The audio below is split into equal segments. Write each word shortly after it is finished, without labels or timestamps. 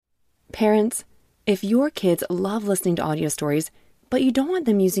Parents, if your kids love listening to audio stories, but you don't want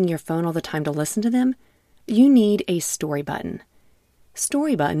them using your phone all the time to listen to them, you need a story button.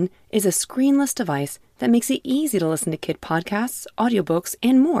 Story Button is a screenless device that makes it easy to listen to kid podcasts, audiobooks,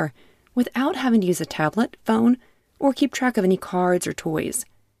 and more without having to use a tablet, phone, or keep track of any cards or toys.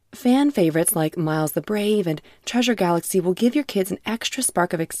 Fan favorites like Miles the Brave and Treasure Galaxy will give your kids an extra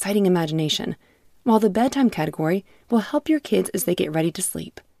spark of exciting imagination, while the bedtime category will help your kids as they get ready to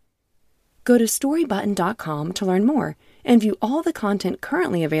sleep. Go to storybutton.com to learn more and view all the content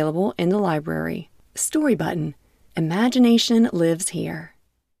currently available in the library. Story Button. Imagination lives here.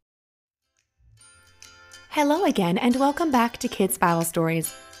 Hello again, and welcome back to Kids Bible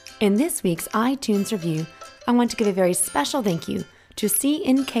Stories. In this week's iTunes review, I want to give a very special thank you to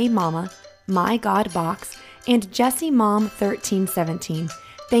CNK Mama, My God Box, and Jessie Mom 1317.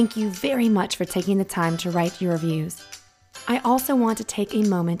 Thank you very much for taking the time to write your reviews. I also want to take a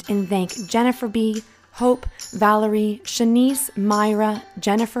moment and thank Jennifer B., Hope, Valerie, Shanice, Myra,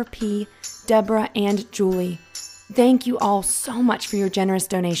 Jennifer P., Deborah, and Julie. Thank you all so much for your generous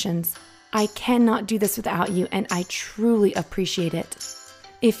donations. I cannot do this without you, and I truly appreciate it.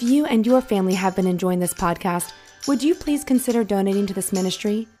 If you and your family have been enjoying this podcast, would you please consider donating to this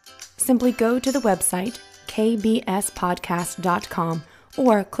ministry? Simply go to the website, kbspodcast.com,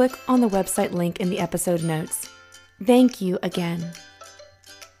 or click on the website link in the episode notes. Thank you again.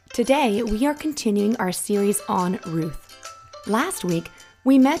 Today, we are continuing our series on Ruth. Last week,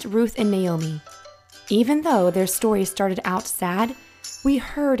 we met Ruth and Naomi. Even though their story started out sad, we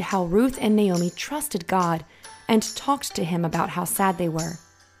heard how Ruth and Naomi trusted God and talked to him about how sad they were.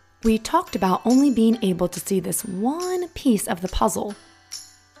 We talked about only being able to see this one piece of the puzzle.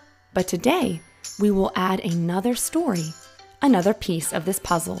 But today, we will add another story, another piece of this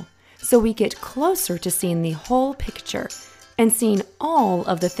puzzle, so we get closer to seeing the whole picture and seeing all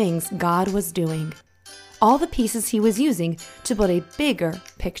of the things God was doing, all the pieces he was using to build a bigger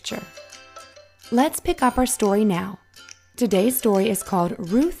picture. Let's pick up our story now. Today's story is called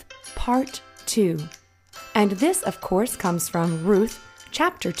Ruth Part 2. And this, of course, comes from Ruth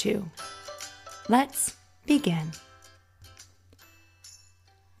Chapter 2. Let's begin.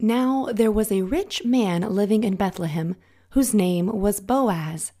 Now there was a rich man living in Bethlehem whose name was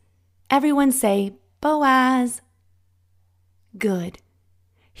Boaz. Everyone say, Boaz. Good.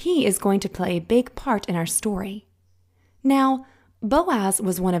 He is going to play a big part in our story. Now, Boaz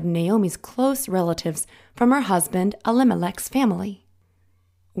was one of Naomi's close relatives from her husband Elimelech's family.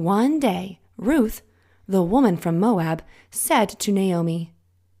 One day, Ruth, the woman from Moab, said to Naomi,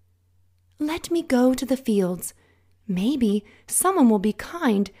 "Let me go to the fields. Maybe someone will be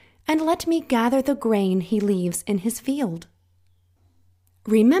kind and let me gather the grain he leaves in his field."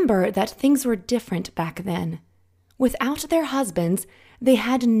 Remember that things were different back then. Without their husbands, they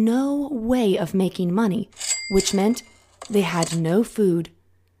had no way of making money, which meant they had no food.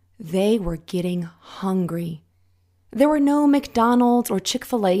 They were getting hungry. There were no McDonald's or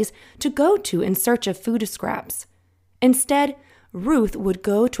Chick-fil-A's to go to in search of food scraps. Instead, Ruth would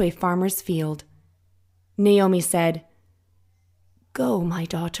go to a farmer's field. Naomi said, "Go, my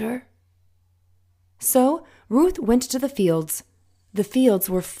daughter." So Ruth went to the fields. The fields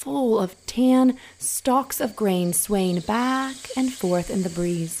were full of tan stalks of grain swaying back and forth in the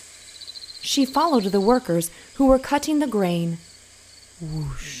breeze. She followed the workers who were cutting the grain.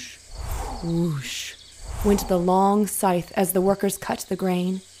 Whoosh, whoosh, went the long scythe as the workers cut the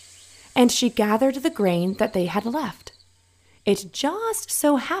grain, and she gathered the grain that they had left. It just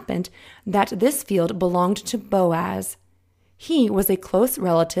so happened that this field belonged to Boaz. He was a close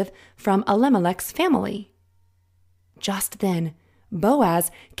relative from Elimelech's family. Just then,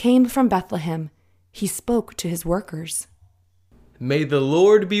 Boaz came from Bethlehem. He spoke to his workers. "May the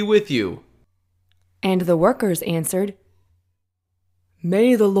Lord be with you." And the workers answered,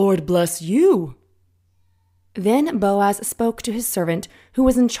 "May the Lord bless you." Then Boaz spoke to his servant who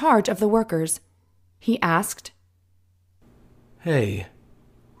was in charge of the workers. He asked, "Hey,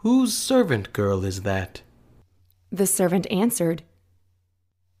 whose servant girl is that?" The servant answered,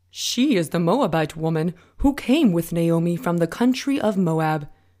 "She is the Moabite woman who came with Naomi from the country of Moab.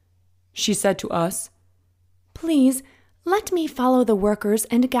 She said to us, 'Please, let me follow the workers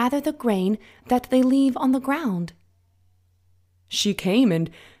and gather the grain that they leave on the ground.' She came and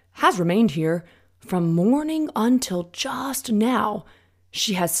has remained here from morning until just now.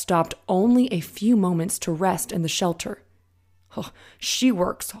 She has stopped only a few moments to rest in the shelter. Oh, she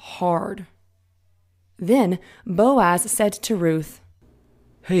works hard." Then Boaz said to Ruth,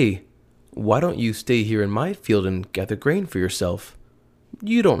 "Hey, why don't you stay here in my field and gather grain for yourself?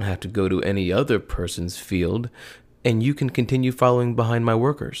 You don't have to go to any other person's field, and you can continue following behind my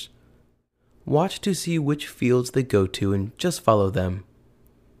workers. Watch to see which fields they go to and just follow them.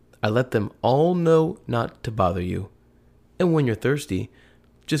 I let them all know not to bother you. And when you're thirsty,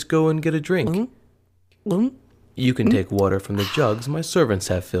 just go and get a drink. You can take water from the jugs my servants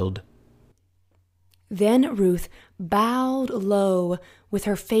have filled." Then Ruth bowed low with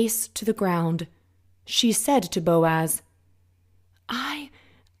her face to the ground. She said to Boaz, I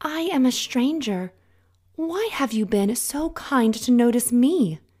am a stranger. Why have you been so kind to notice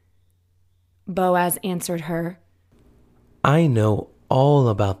me?" Boaz answered her, "I know all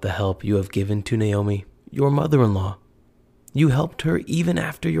about the help you have given to Naomi, your mother-in-law. You helped her even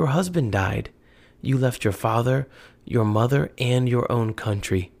after your husband died. You left your father, your mother, and your own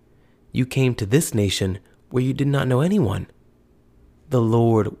country. You came to this nation where you did not know anyone. The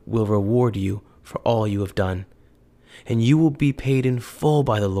Lord will reward you for all you have done, and you will be paid in full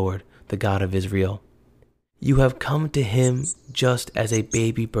by the Lord, the God of Israel. You have come to him just as a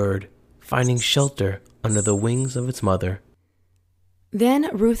baby bird, finding shelter under the wings of its mother." Then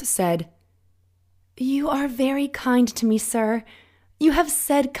Ruth said, "You are very kind to me, sir. You have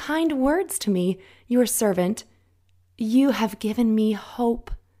said kind words to me, your servant. You have given me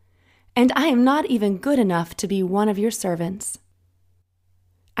hope, and I am not even good enough to be one of your servants."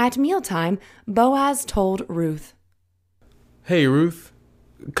 At mealtime, Boaz told Ruth, "Hey, Ruth,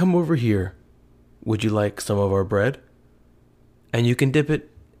 come over here. Would you like some of our bread? And you can dip it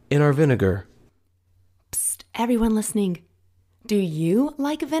in our vinegar." "Psst, everyone listening. Do you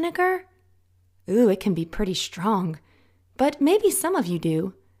like vinegar? Ooh, it can be pretty strong, but maybe some of you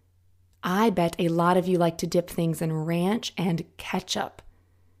do. I bet a lot of you like to dip things in ranch and ketchup,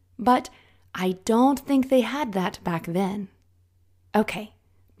 but I don't think they had that back then. Okay,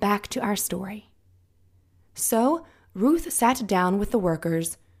 back to our story. So Ruth sat down with the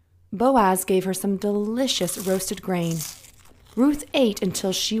workers. Boaz gave her some delicious roasted grain. Ruth ate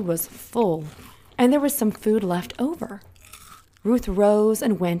until she was full, and there was some food left over. Ruth rose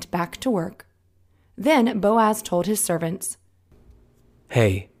and went back to work. Then Boaz told his servants,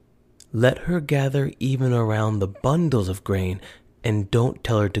 "Hey, let her gather even around the bundles of grain, and don't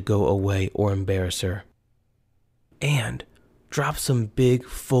tell her to go away or embarrass her. And drop some big,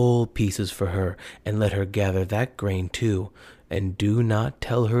 full pieces for her, and let her gather that grain too, and do not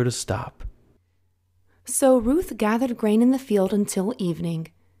tell her to stop." So Ruth gathered grain in the field until evening.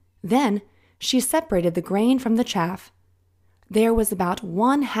 Then she separated the grain from the chaff. There was about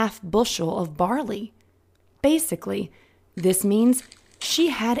 1/2 bushel of barley. Basically, this means she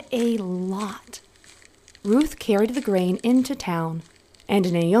had a lot. Ruth carried the grain into town,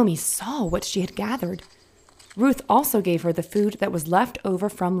 and Naomi saw what she had gathered. Ruth also gave her the food that was left over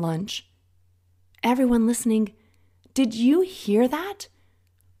from lunch. Everyone listening, did you hear that?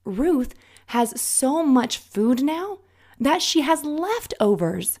 Ruth has so much food now that she has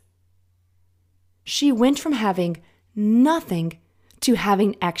leftovers. She went from having nothing to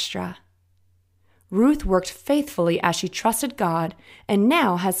having extra. Ruth worked faithfully as she trusted God and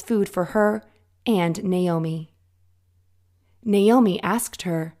now has food for her and Naomi. Naomi asked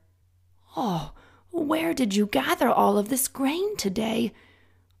her, "Oh, where did you gather all of this grain today?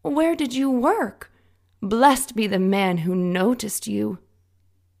 Where did you work? Blessed be the man who noticed you."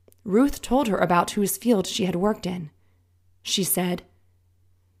 Ruth told her about whose field she had worked in. She said,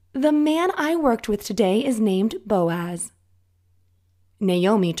 "The man I worked with today is named Boaz."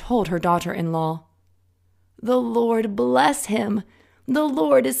 Naomi told her daughter-in-law, "The Lord bless him. The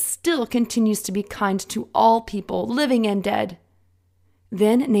Lord still continues to be kind to all people, living and dead."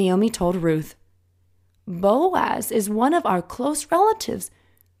 Then Naomi told Ruth, "Boaz is one of our close relatives,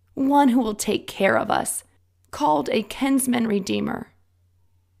 one who will take care of us, called a kinsman redeemer."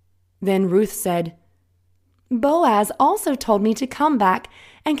 Then Ruth said, "Boaz also told me to come back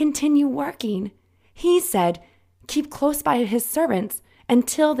and continue working. He said, 'Keep close by his servants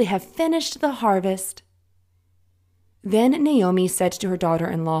until they have finished the harvest.'" Then Naomi said to her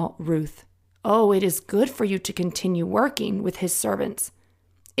daughter-in-law, Ruth, "Oh, it is good for you to continue working with his servants.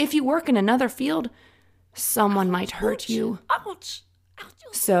 If you work in another field, someone might hurt you." Ouch!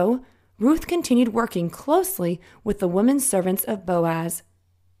 So Ruth continued working closely with the women servants of Boaz.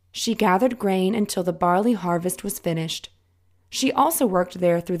 She gathered grain until the barley harvest was finished. She also worked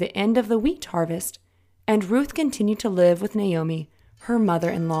there through the end of the wheat harvest, and Ruth continued to live with Naomi, her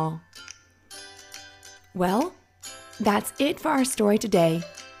mother-in-law. Well, that's it for our story today.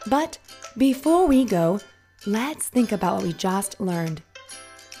 But before we go, let's think about what we just learned.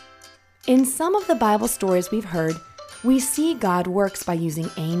 In some of the Bible stories we've heard, we see God works by using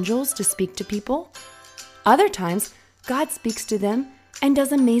angels to speak to people. Other times, God speaks to them and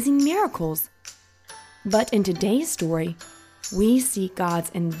does amazing miracles. But in today's story, we see God's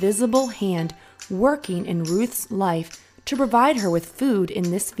invisible hand working in Ruth's life to provide her with food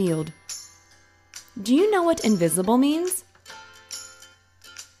in this field. Do you know what invisible means?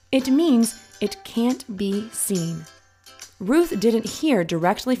 It means it can't be seen. Ruth didn't hear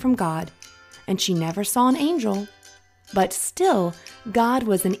directly from God, and she never saw an angel. But still, God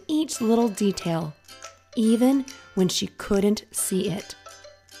was in each little detail, even when she couldn't see it.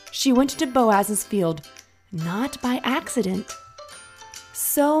 She went to Boaz's field, not by accident.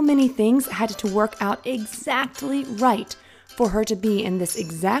 So many things had to work out exactly right for her to be in this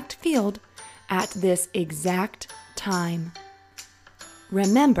exact field at this exact time.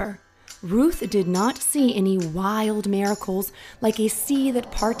 Remember, Ruth did not see any wild miracles like a sea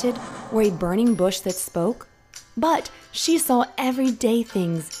that parted or a burning bush that spoke, but she saw everyday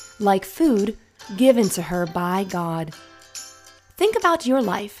things like food given to her by God. Think about your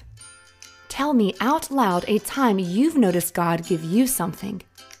life. Tell me out loud a time you've noticed God give you something.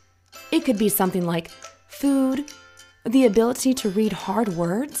 It could be something like food, the ability to read hard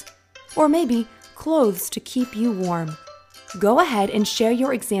words, or maybe clothes to keep you warm. Go ahead and share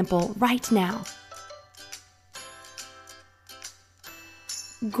your example right now.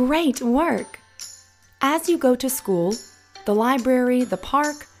 Great work! As you go to school, the library, the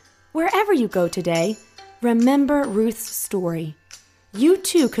park, wherever you go today, remember Ruth's story. You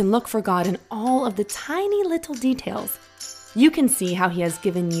too can look for God in all of the tiny little details. You can see how He has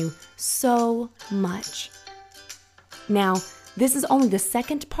given you so much. Now, this is only the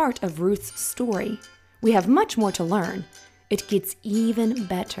second part of Ruth's story. We have much more to learn. It gets even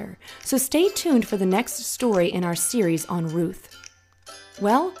better. So stay tuned for the next story in our series on Ruth.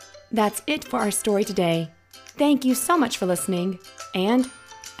 Well, that's it for our story today. Thank you so much for listening. And,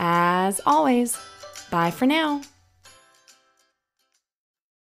 as always, bye for now.